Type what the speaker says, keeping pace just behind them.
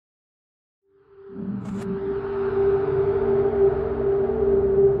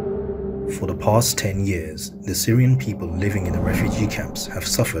For the past 10 years, the Syrian people living in the refugee camps have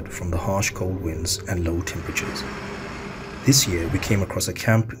suffered from the harsh cold winds and low temperatures. This year, we came across a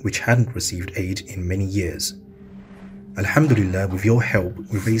camp which hadn't received aid in many years. Alhamdulillah, with your help,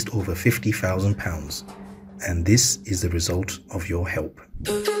 we raised over £50,000, and this is the result of your help.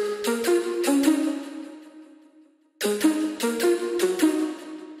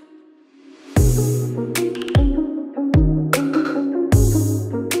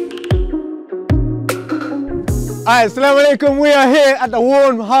 Alright, Assalamu alaikum. We are here at the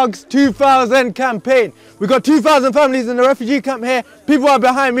Warm Hugs 2000 campaign. We've got 2,000 families in the refugee camp here. People are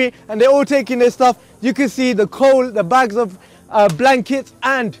behind me and they're all taking their stuff. You can see the coal, the bags of blankets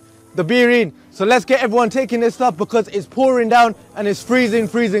and the bireen. So let's get everyone taking their stuff because it's pouring down and it's freezing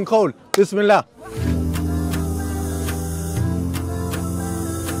cold. Bismillah.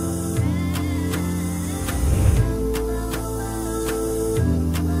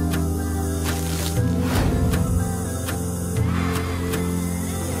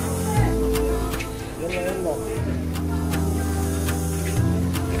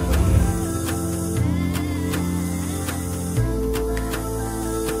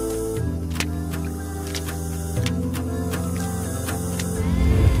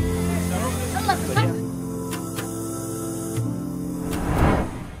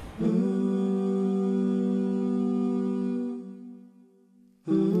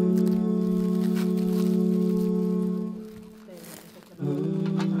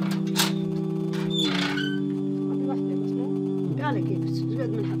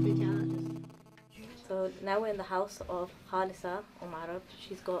 'So now we're in the house of Khalisa Arab.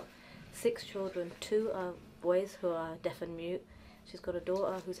 She's got 6 children. 2 are boys who are deaf and mute. She's got a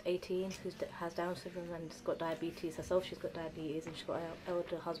daughter who's 18 who has Down syndrome and has got diabetes herself. She's got diabetes and she's got an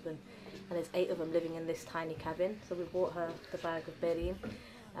elder husband. And there's 8 of them living in this tiny cabin. So we bought her the bag of bereen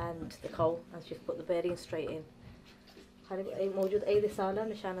and the coal, and she's put the bereen straight in. موجود أي رسالة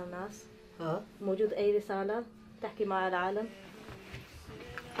مشان الناس؟ موجود أي رسالة تحكي مع العالم؟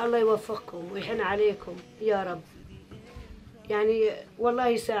 الله يوفقكم ويحن عليكم يا رب. يعني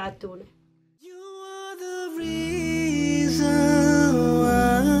والله ساعدتونا. You are the reason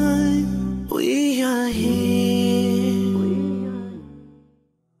why we are here.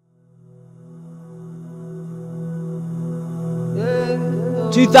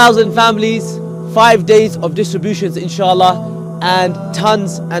 2,000 families, 5 days of distributions inshallah, and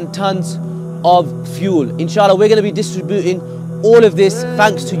tons of fuel. Inshallah, we're going to be distributing all of this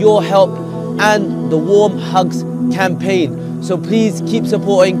thanks to your help and the Warm Hugs campaign. So please keep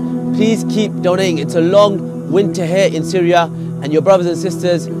supporting, please keep donating. It's a long winter here in Syria and your brothers and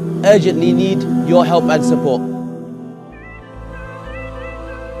sisters urgently need your help and support.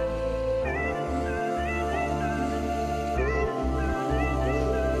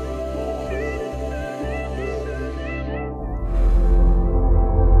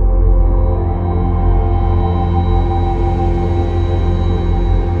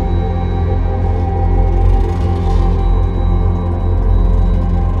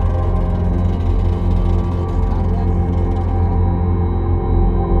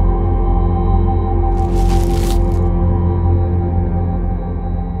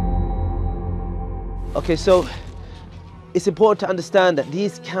 Okay, so it's important to understand that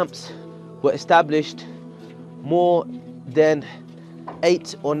these camps were established more than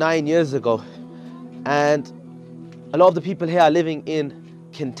 8 or 9 years ago, and a lot of the people here are living in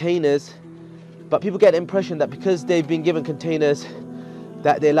containers, but people get the impression that because they've been given containers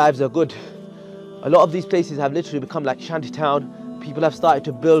that their lives are good. A lot of these places have literally become like shantytown. People have started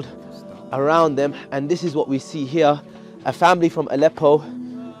to build around them, and this is what we see here. A family from Aleppo,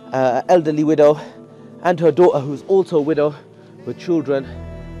 an elderly widow and her daughter who's also a widow with children.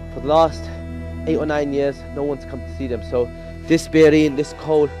 For the last 8 or 9 years, no one's come to see them. So this bereen, this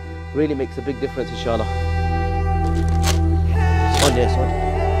coal really makes a big difference, inshallah. On, yes, on.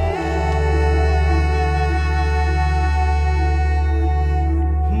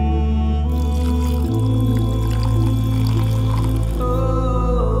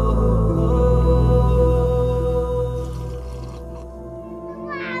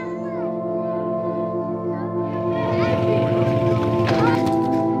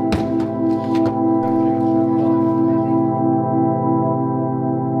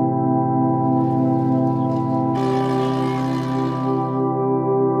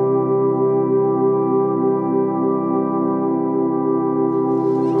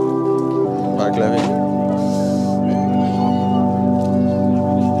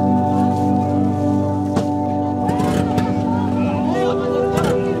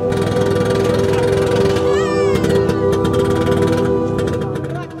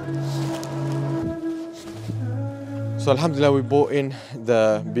 Alhamdulillah, we brought in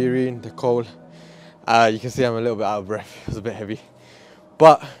the bireen, the coal. You can see I'm a little bit out of breath, it was a bit heavy.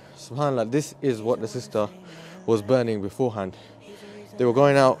 But, subhanAllah, this is what the sister was burning beforehand. They were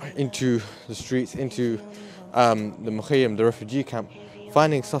going out into the streets, into the Mukhayyam, the refugee camp,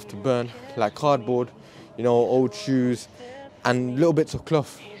 finding stuff to burn, like cardboard, you know, old shoes, and little bits of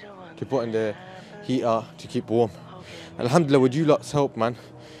cloth to put in the heater to keep warm. Alhamdulillah, with you lot's help, man,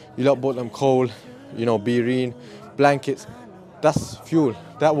 you lot bought them coal, you know, bireen, blankets. That's fuel.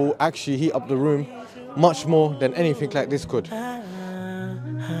 That will actually heat up the room much more than anything like this could.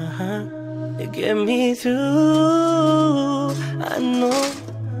 You get me through, I know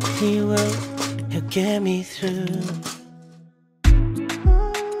you will, you get me through.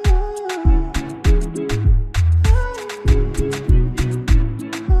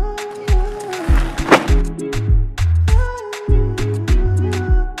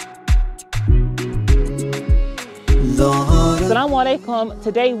 Assalamu alaikum.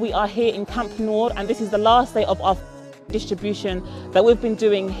 Today we are here in Camp Noor and this is the last day of our distribution that we've been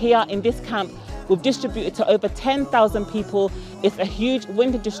doing here in this camp. We've distributed to over 10,000 people. It's a huge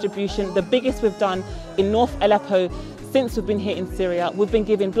winter distribution, the biggest we've done in North Aleppo since we've been here in Syria. We've been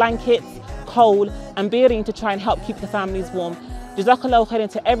giving blankets, coal and bireen to try and help keep the families warm. Jazakallahu khairan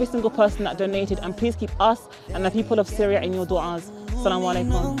to every single person that donated, and please keep us and the people of Syria in your du'as. Assalamu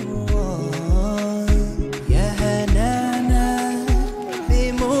alaikum.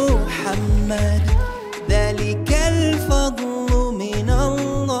 ذلك الفضل من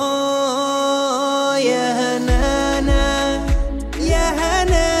الله يا هنانا يا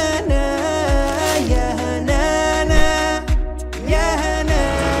هنانا يا هنانا يا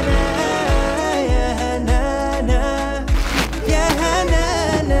هنانا يا هنانا يا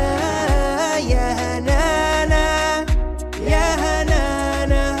هنانا يا هنانا يا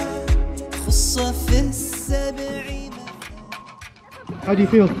هنانا خص في السبع. How do you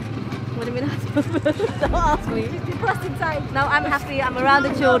feel? What do you mean? Don't ask me. Depressed inside. No, I'm happy. I'm around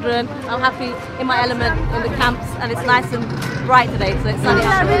the children. I'm happy in my element in the camps, and it's nice and bright today, so it's sunny.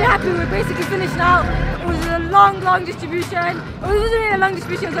 I'm really happy. We're basically finished now. It was a long distribution. It wasn't really a long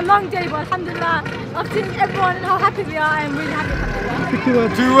distribution. It was a long day, but alhamdulillah, after seeing everyone and how happy we are, I'm really happy.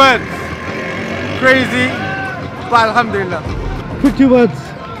 Alhamdulillah. 2 words. Crazy, but alhamdulillah. Quick 2 words.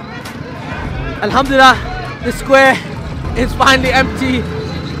 Alhamdulillah, the square is finally empty.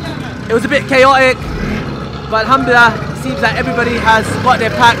 It was a bit chaotic, but alhamdulillah, it seems like everybody has got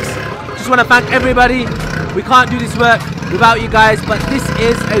their packs. Just want to thank everybody. We can't do this work without you guys, but this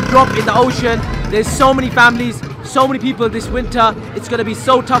is a drop in the ocean. There's so many families, so many people this winter. It's going to be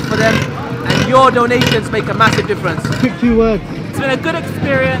so tough for them, and your donations make a massive difference. Quick 2 words. It's been a good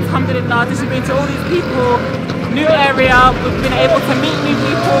experience, alhamdulillah, distributing to all these people, new area, we've been able to meet new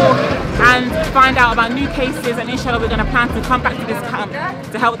people and find out about new cases, and inshallah we're going to plan to come back to this camp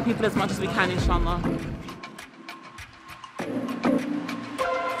to help the people as much as we can, inshallah.